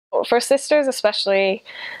for sisters especially,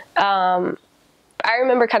 I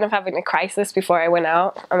remember kind of having a crisis before I went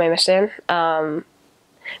out on my mission,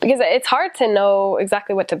 because it's hard to know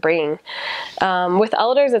exactly what to bring. With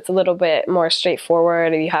elders, it's a little bit more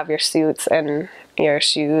straightforward. You have your suits and your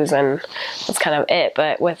shoes, and that's kind of it.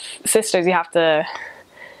 But with sisters, you have to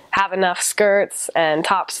have enough skirts and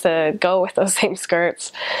tops to go with those same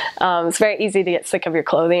skirts. It's very easy to get sick of your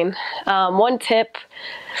clothing. One tip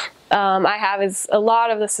I have is a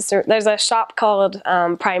lot of the sisters, there's a shop called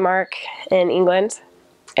Primark in England,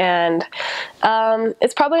 and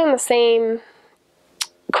it's probably in the same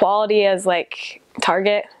quality as like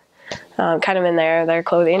Target, kind of in their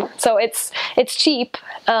clothing. So it's cheap,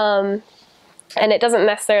 and it doesn't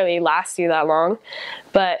necessarily last you that long,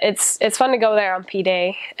 but it's fun to go there on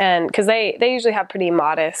P-Day, and because they usually have pretty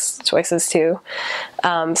modest choices too.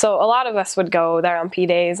 So a lot of us would go there on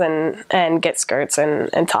P-Days and get skirts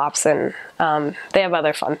and tops, and they have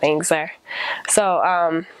other fun things there.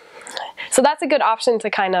 So so that's a good option to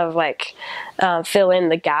kind of like fill in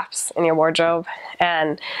the gaps in your wardrobe.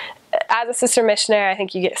 And as a sister missionary, I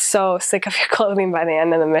think you get so sick of your clothing by the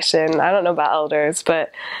end of the mission. I don't know about elders,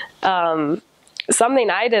 but something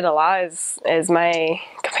I did a lot is my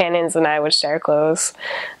companions and I would share clothes,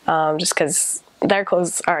 just because their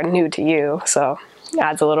clothes are new to you, so it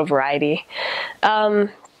adds a little variety.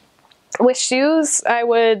 With shoes, I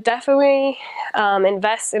would definitely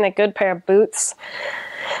invest in a good pair of boots.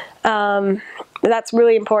 That's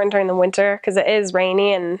really important during the winter because it is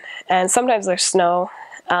rainy and sometimes there's snow.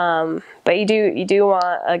 But you do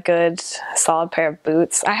want a good solid pair of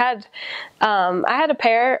boots. I had a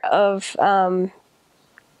pair of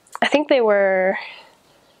I think they were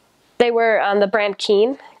the brand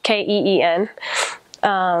Keen, K-E-E-N,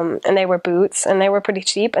 and they were boots, and they were pretty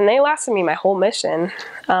cheap, and they lasted me my whole mission.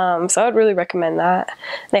 So I would really recommend that.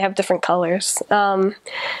 They have different colors.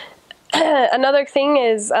 Another thing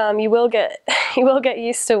is you will get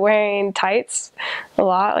used to wearing tights a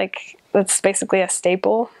lot. Like that's basically a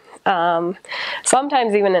staple.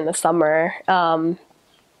 Sometimes even in the summer,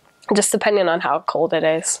 just depending on how cold it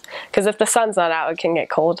is. Because if the sun's not out, it can get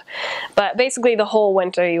cold. But basically the whole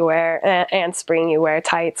winter you wear, and spring you wear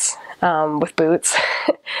tights with boots.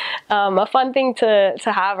 A fun thing to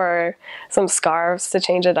have are some scarves to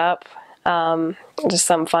change it up. Just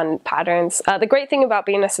some fun patterns. The great thing about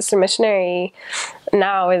being a sister missionary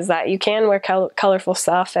now is that you can wear colorful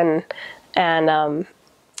stuff, and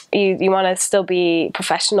you want to still be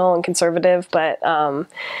professional and conservative, but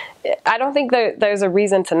I don't think there's a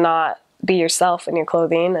reason to not be yourself in your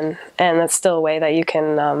clothing, and that's still a way that you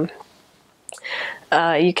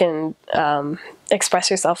can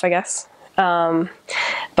express yourself, I guess,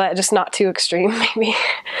 but just not too extreme, maybe.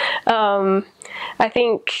 I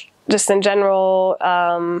think just in general,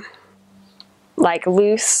 like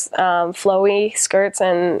loose, flowy skirts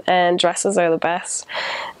and dresses are the best,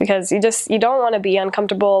 because you don't want to be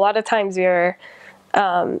uncomfortable. A lot of times you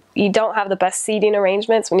don't have the best seating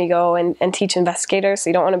arrangements when you go and teach investigators, so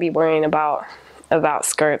you don't want to be worrying about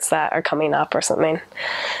skirts that are coming up or something.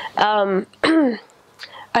 I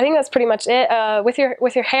think that's pretty much it. With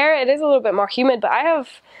your hair, it is a little bit more humid, but I have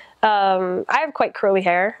quite curly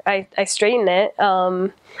hair. I straighten it,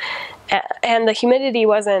 and the humidity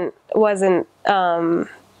wasn't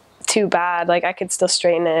too bad. Like I could still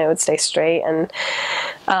straighten it; it would stay straight. And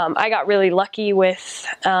I got really lucky with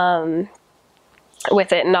it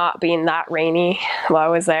not being that rainy while I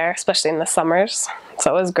was there, especially in the summers.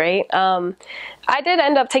 So it was great. I did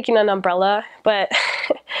end up taking an umbrella, but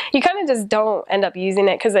you kind of just don't end up using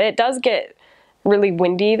it because it does get really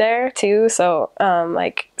windy there too. So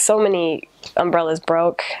like so many umbrellas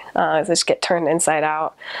broke, they just get turned inside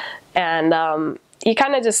out. And you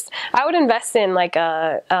kind of just, I would invest in like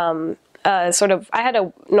a sort of, I had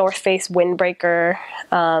a North Face windbreaker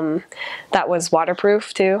that was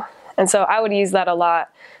waterproof too. And so I would use that a lot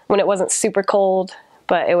when it wasn't super cold,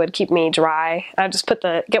 but it would keep me dry. I'd just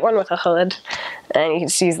get one with a hood, and you can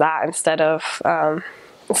just use that instead of an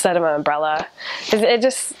umbrella.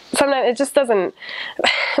 Sometimes it just doesn't,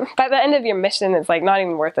 by the end of your mission, it's like not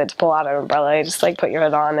even worth it to pull out an umbrella. You just like put your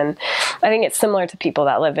hood on, and I think it's similar to people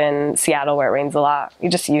that live in Seattle where it rains a lot.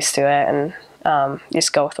 You're just used to it, and you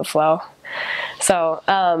just go with the flow. So,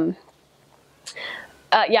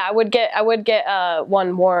 yeah, I would get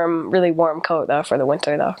one really warm coat though for the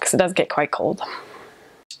winter though, because it does get quite cold.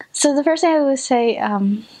 So the first thing I would say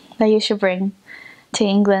that you should bring to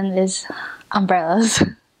England is umbrellas,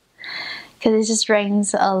 because it just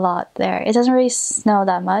rains a lot there. It doesn't really snow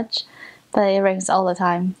that much, but it rains all the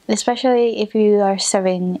time, especially if you are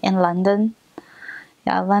serving in London.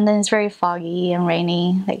 Yeah, London is very foggy and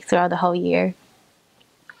rainy like throughout the whole year.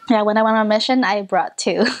 yeah, when I went on mission, I brought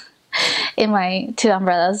two two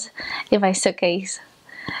umbrellas in my suitcase.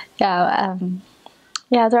 Yeah,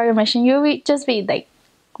 yeah. Throughout your mission, you will just be like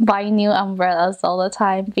buying new umbrellas all the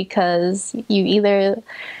time because you either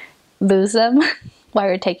lose them while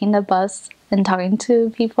you're taking the bus and talking to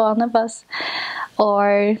people on the bus,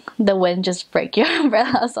 or the wind just break your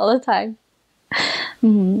umbrellas all the time.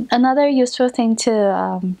 Another useful thing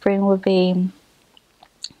to bring would be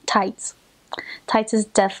tights. Tights is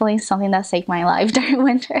definitely something that saved my life during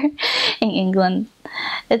winter in England.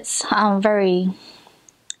 It's very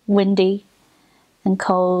windy and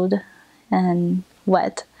cold and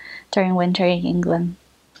wet during winter in England.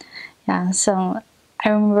 Yeah, so I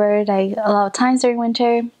remember like a lot of times during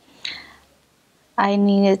winter I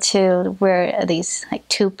needed to wear at least like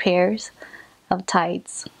 2 pairs of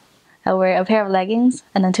tights. I wear a pair of leggings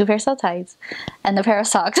and then 2 pairs of tights and a pair of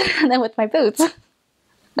socks and then with my boots.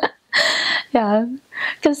 Yeah,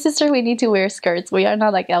 because sister, we need to wear skirts. We are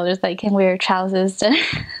not like elders that can wear trousers.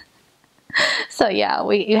 So yeah,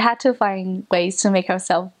 we had to find ways to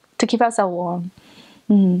keep ourselves warm.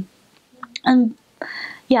 And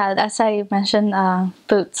yeah, as I mentioned,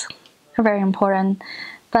 boots are very important.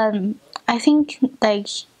 But I think like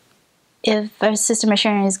if a sister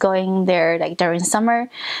missionary is going there like during summer,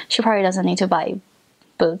 she probably doesn't need to buy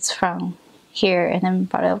boots from here and then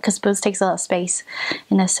brought it up because boots takes a lot of space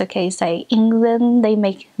in a suitcase. Like England, they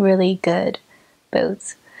make really good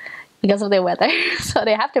boots because of their weather, so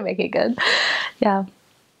they have to make it good. Yeah,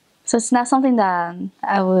 so it's not something that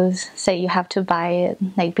I would say you have to buy it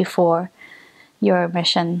like before your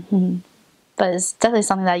mission, but it's definitely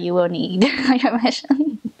something that you will need on your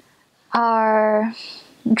mission. Our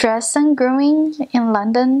dress and grooming in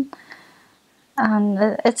London,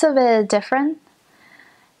 it's a bit different.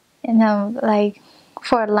 You know, like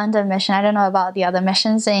for London mission, I don't know about the other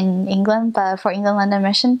missions in England, but for England London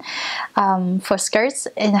mission, for skirts,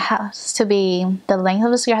 it has to be, the length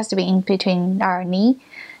of the skirt has to be in between our knee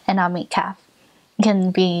and our mid calf.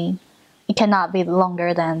 It cannot be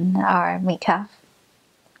longer than our mid calf,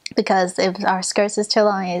 because if our skirts is too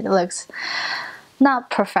long, it looks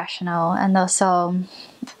not professional. And also,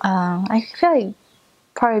 I feel like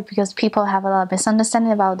probably because people have a lot of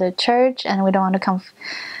misunderstanding about the church, and we don't want to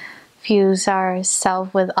confuse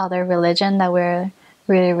ourselves with other religion that wear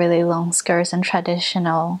really, really long skirts and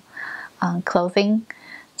traditional clothing.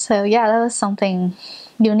 So yeah, that was something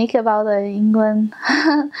unique about the England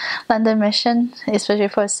London mission, especially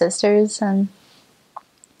for sisters. And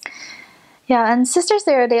yeah, and sisters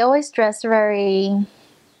there, they always dress very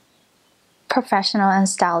professional and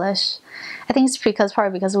stylish. I think it's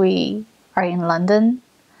probably because we are in London.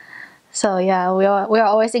 So yeah, we are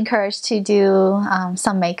always encouraged to do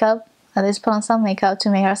some makeup, at least put on some makeup to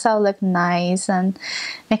make ourselves look nice and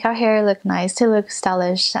make our hair look nice, to look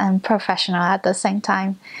stylish and professional at the same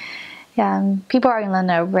time. Yeah, and people are in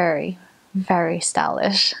London are very, very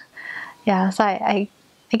stylish. Yeah, so I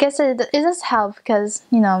guess it does help because,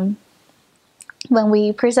 you know, when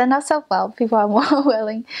we present ourselves well, people are more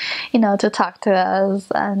willing, you know, to talk to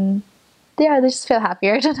us, and yeah, they just feel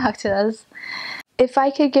happier to talk to us. If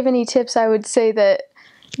I could give any tips, I would say that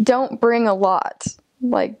don't bring a lot.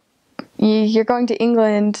 Like, you're going to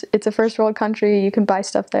England, it's a first world country, you can buy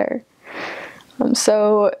stuff there.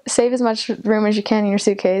 So save as much room as you can in your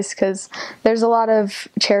suitcase, because there's a lot of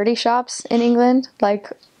charity shops in England. Like,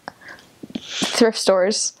 thrift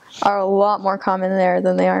stores are a lot more common there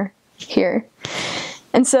than they are here.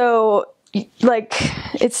 And so, like,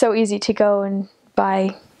 it's so easy to go and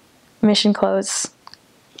buy mission clothes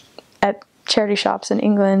at charity shops in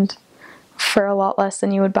England for a lot less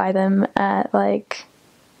than you would buy them at, like,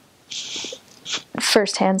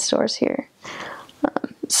 first-hand stores here.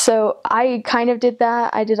 So I kind of did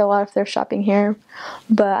that. I did a lot of thrift shopping here,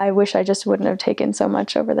 but I wish I just wouldn't have taken so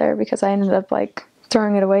much over there, because I ended up like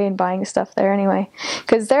throwing it away and buying stuff there anyway,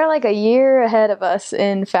 because they're like a year ahead of us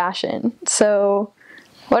in fashion. So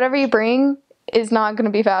whatever you bring is not going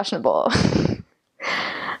to be fashionable.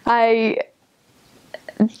 I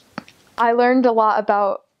learned a lot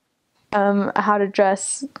about how to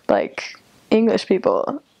dress like English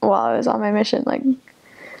people while I was on my mission, like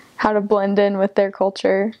how to blend in with their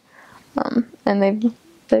culture, and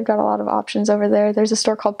they've got a lot of options over there. There's a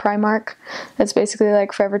store called Primark that's basically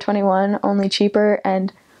like Forever 21, only cheaper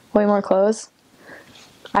and way more clothes.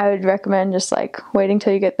 I would recommend just like waiting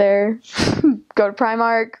till you get there, go to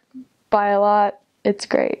Primark, buy a lot. It's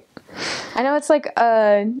great. I know it's like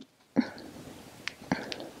a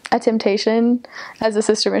temptation as a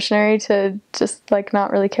sister missionary to just like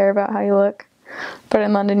not really care about how you look, but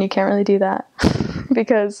in London you can't really do that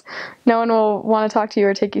because no one will want to talk to you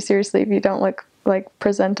or take you seriously if you don't look like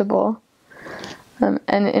presentable. And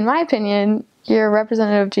in my opinion, you're a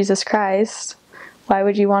representative of Jesus Christ. Why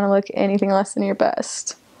would you want to look anything less than your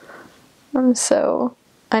best? So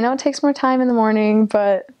I know it takes more time in the morning,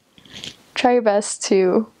 but try your best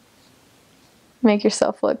to make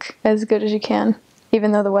yourself look as good as you can,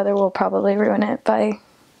 even though the weather will probably ruin it by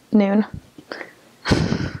noon.